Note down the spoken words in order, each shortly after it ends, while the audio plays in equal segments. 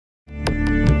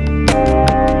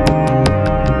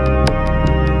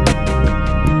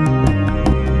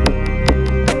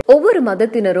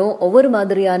மதத்தினரும் ஒவ்வொரு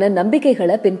மாதிரியான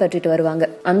நம்பிக்கைகளை பின்பற்றிட்டு வருவாங்க.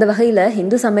 அந்த வகையில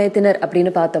இந்து சமயத்தினர்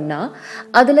அப்படின்னு பார்த்தோம்னா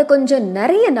அதுல கொஞ்சம்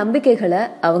நிறைய நம்பிக்கைகளை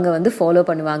அவங்க ஃபாலோ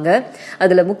பண்ணுவாங்க.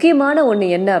 அதுல முக்கியமான ஒண்ணு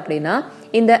என்ன அப்படின்னா,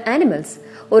 இந்த அனிமல்ஸ்,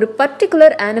 ஒரு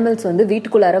பர்டிகுலர் அனிமல்ஸ்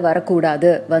வீட்டுக்குள்ளார வரக்கூடாது,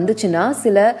 வந்துச்சுன்னா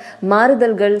சில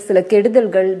மாறுதல்கள், சில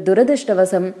கெடுதல்கள்,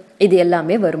 துரதிருஷ்டவசம் இது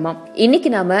எல்லாமே வருமா. இன்னைக்கு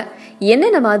நாம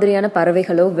என்னென்ன மாதிரியான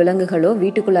பறவைகளோ விலங்குகளோ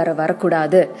வீட்டுக்குள்ளார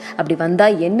வரக்கூடாது, அப்படி வந்தா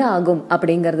என்ன ஆகும்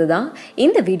அப்படிங்கறது தான்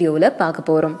இந்த வீடியோல பார்க்க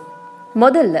போறோம்.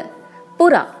 முதல்ல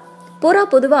புறா. புறா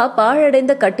பொதுவா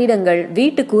பாழடைந்த கட்டிடங்கள்,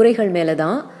 வீட்டு கூரைகள்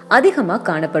மேலதான் அதிகமா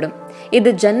காணப்படும். இது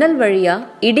ஜன்னல் வழியா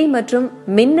இடி மற்றும்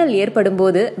மின்னல் ஏற்படும்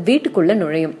போது வீட்டுக்குள்ள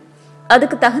நுழையும்.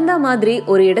 அதுக்கு தகுந்த மாதிரி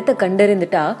ஒரு இடத்தை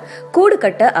கண்டறிந்துட்டா கூடு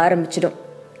கட்ட ஆரம்பிச்சிடும்.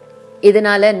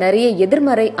 இதனால நிறைய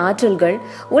எதிர்மறை ஆற்றல்கள்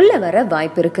உள்ள வர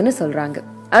வாய்ப்பு இருக்குன்னு சொல்றாங்க.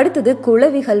 அடுத்தது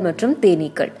குளவிகள் மற்றும்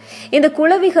தேனீக்கள். இந்த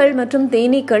குளவிகள் மற்றும்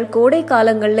தேனீக்கள் கோடை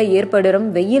காலங்கள்ல ஏற்படும்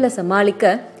வெயில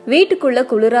சமாளிக்க வீட்டுக்குள்ள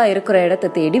குளிரா இருக்கிற இடத்தை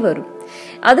தேடி வரும்.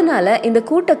 அதனால இந்த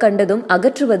கூட்டை கண்டதும்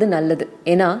அகற்றுவது நல்லது,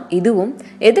 ஏன்னா இதுவும்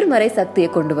எதிர்மறை சக்தியை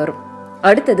கொண்டு வரும்.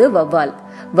 அடுத்தது வவ்வால்.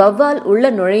 வவ்வால் உள்ள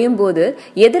நுழையும் போது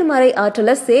எதிர்மறை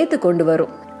ஆற்றலை சேர்த்து கொண்டு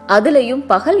வரும். அதுலயும்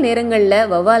பகல் நேரங்கள்ல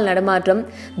வவ்வால் நடமாட்டம்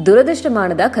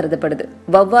துரதிருஷ்டமானதா கருதப்படுது.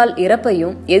 வவ்வால்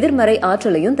இறப்பையும் எதிர்மறை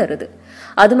ஆற்றலையும் தருது.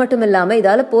 அது மட்டும் இல்லாம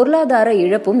இதால பொருளாதார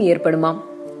இழப்பும் ஏற்படுமாம்.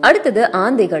 அடுத்தது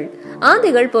ஆந்தைகள்.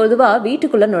 ஆந்தைகள் பொதுவா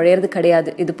வீட்டுக்குள்ள நுழையிறது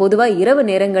கிடையாது. இது பொதுவா இரவு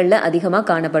நேரங்கள்ல அதிகமா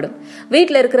காணப்படும்.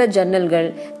 வீட்டுல இருக்கிற ஜன்னல்கள்,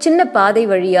 சின்ன பாதை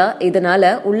வழியா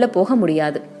இதனால உள்ள போக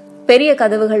முடியாது. பெரிய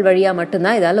கதவுகள் வழியா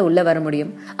மட்டும்தான் இதால உள்ள வர முடியும்.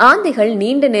 ஆந்தைகள்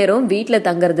நீண்ட நேரம் வீட்டுல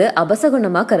தங்கறது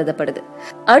அபசகுணமா கருதப்படுது.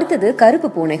 அடுத்தது கருப்பு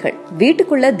பூனைகள்.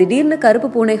 வீட்டுக்குள்ள திடீர்னு கருப்பு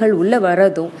பூனைகள் உள்ள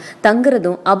வர்றதும்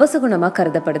தங்குறதும் அபசகுணமா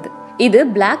கருதப்படுது. இது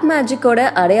பிளாக் மேஜிக்கோட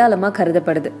அடையாளமா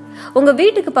கருதப்படுது. உங்க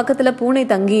வீட்டுக்கு பக்கத்துல பூனை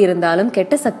தங்கி இருந்தாலும்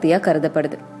கெட்ட சக்தியா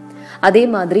கருதப்படுது. அதே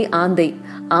மாதிரி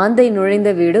ஆந்தை நுழைந்த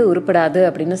வீடு உருப்படாது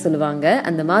அப்படின்னு சொல்லுவாங்க.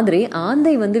 அந்த மாதிரி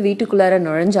ஆந்தை வீட்டுக்குள்ளார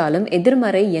நுழைஞ்சாலும்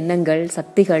எதிர்மறை எண்ணங்கள்,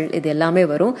 சக்திகள் இது எல்லாமே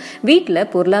வரும். வீட்டுல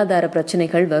பொருளாதார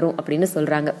பிரச்சனைகள் வரும் அப்படின்னு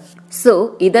சொல்றாங்க. சோ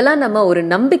இதெல்லாம் நம்ம ஒரு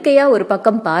நம்பிக்கையா ஒரு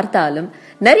பக்கம் பார்த்தாலும்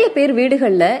நிறைய பேர்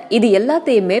வீடுகள்ல இது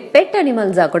எல்லாத்தையுமே பெட்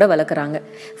அனிமல்ஸா கூட வளர்க்குறாங்க.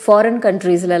 ஃபாரின்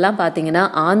கண்ட்ரீஸ்ல எல்லாம் பாத்தீங்கன்னா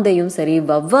ஆந்தையும் சரி,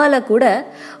 வவ்வால கூட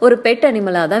ஒரு பெட்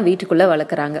அனிமலா தான் வீட்டுக்குள்ள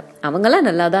வளர்க்குறாங்க. அவங்கெல்லாம்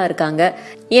நல்லா தான் இருக்காங்க.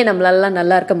 ஏன் நம்மளால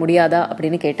நல்லா இருக்க முடியாதா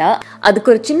அப்படின்னு கேட்டா அதுக்கு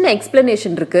ஒரு சின்ன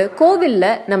எக்ஸ்பிளனேஷன் இருக்கு. கோவில்ல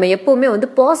நம்ம எப்பவுமே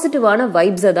பாசிட்டிவான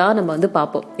வைப்ஸை தான் நம்ம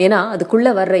பார்ப்போம். ஏன்னா அதுக்குள்ள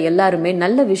வர்ற எல்லாருமே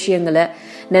நல்ல விஷயங்களை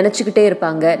நினைச்சுக்கிட்டே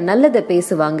இருப்பாங்க, நல்லதை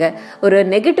பேசுவாங்க. ஒரு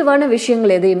நெகட்டிவான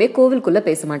விஷயங்கள் எதையுமே கோவிலுக்குள்ள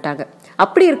பேச மாட்டாங்க.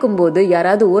 அப்படி இருக்கும்போது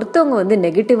யாராவது ஒருத்தவங்க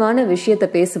நெகட்டிவான விஷயத்த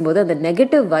பேசும்போது அந்த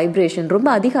நெகட்டிவ் வைப்ரேஷன் ரொம்ப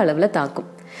அதிக அளவுல தாக்கும்.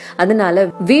 அதனால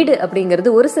வீடு அப்படிங்கிறது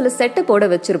ஒரு சில செட்டப்போட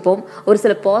வச்சிருப்போம், ஒரு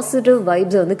சில பாசிட்டிவ்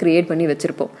வைப்ஸ் கிரியேட் பண்ணி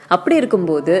வச்சிருப்போம். அப்படி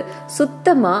இருக்கும்போது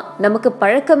சுத்தமா நமக்கு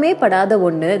பழக்கமே படாத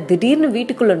ஒண்ணு திடீர்னு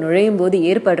வீட்டுக்குள்ள நுழையும் போது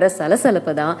ஏற்படுற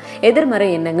சலசலப்பை தான் எதிர்மறை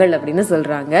எண்ணங்கள் அப்படின்னு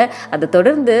சொல்றாங்க. அதை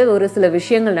தொடர்ந்து ஒரு சில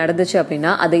விஷயங்கள் நடந்துச்சு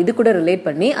அப்படின்னா அதை இது கூட ரிலேட்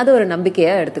பண்ணி அதை ஒரு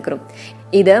நம்பிக்கையா எடுத்துக்கிறோம்.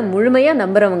 இத முழுமையா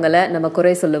நம்புறவங்களை நம்ம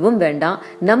குறை சொல்லவும் வேண்டாம்,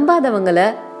 நம்பாதவங்களை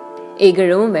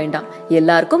இகழவும் வேண்டாம்.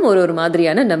 எல்லாருக்கும் ஒரு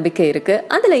மாதிரியான நம்பிக்கை இருக்கு.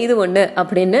 அதுல இது ஒண்ணு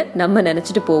அப்படின்னு நம்ம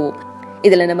நினைச்சிட்டு போவோம்.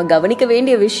 இதுல நம்ம கவனிக்க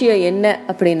வேண்டிய விஷயம் என்ன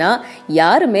அப்படின்னா,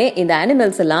 யாருமே இந்த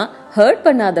அனிமல்ஸ் எல்லாம் ஹர்ட்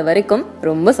பண்ணாத வரைக்கும்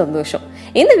ரொம்ப சந்தோஷம்.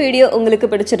 இந்த வீடியோ உங்களுக்கு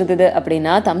பிடிச்சிருந்தது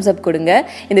அப்படின்னா தம்ஸ் அப் கொடுங்க.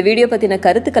 இந்த வீடியோ பத்தின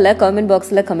கருத்துக்களை காமெண்ட்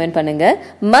பாக்ஸ்ல கமெண்ட் பண்ணுங்க.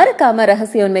 மறக்காம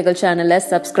ரகசிய உண்மைகள் சேனலை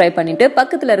சப்ஸ்கிரைப் பண்ணிட்டு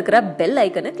பக்கத்துல இருக்கிற பெல்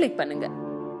ஐக்கனை கிளிக் பண்ணுங்க.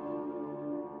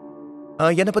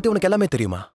 என்ன பத்தி உனக்கு எல்லாமே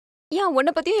தெரியுமா? ஏன்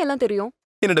உன்னை பத்தியும் எல்லாம் தெரியும்.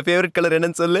 என்னோட ஃபேவரட் கலர்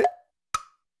என்னன்னு சொல்லு.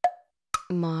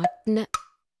 மாட்ன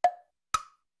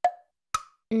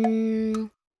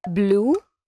blue.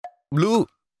 Blue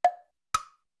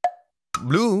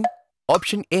blue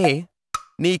option A.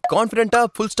 நீ கான்ஃபிடென்ட்டா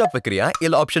ஃபுல் ஸ்டாப் வைக்கிறியா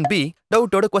இல்ல ஆப்ஷன் பி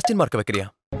டவுட்டோட क्वेश्चन மார்க் வைக்கிறியா?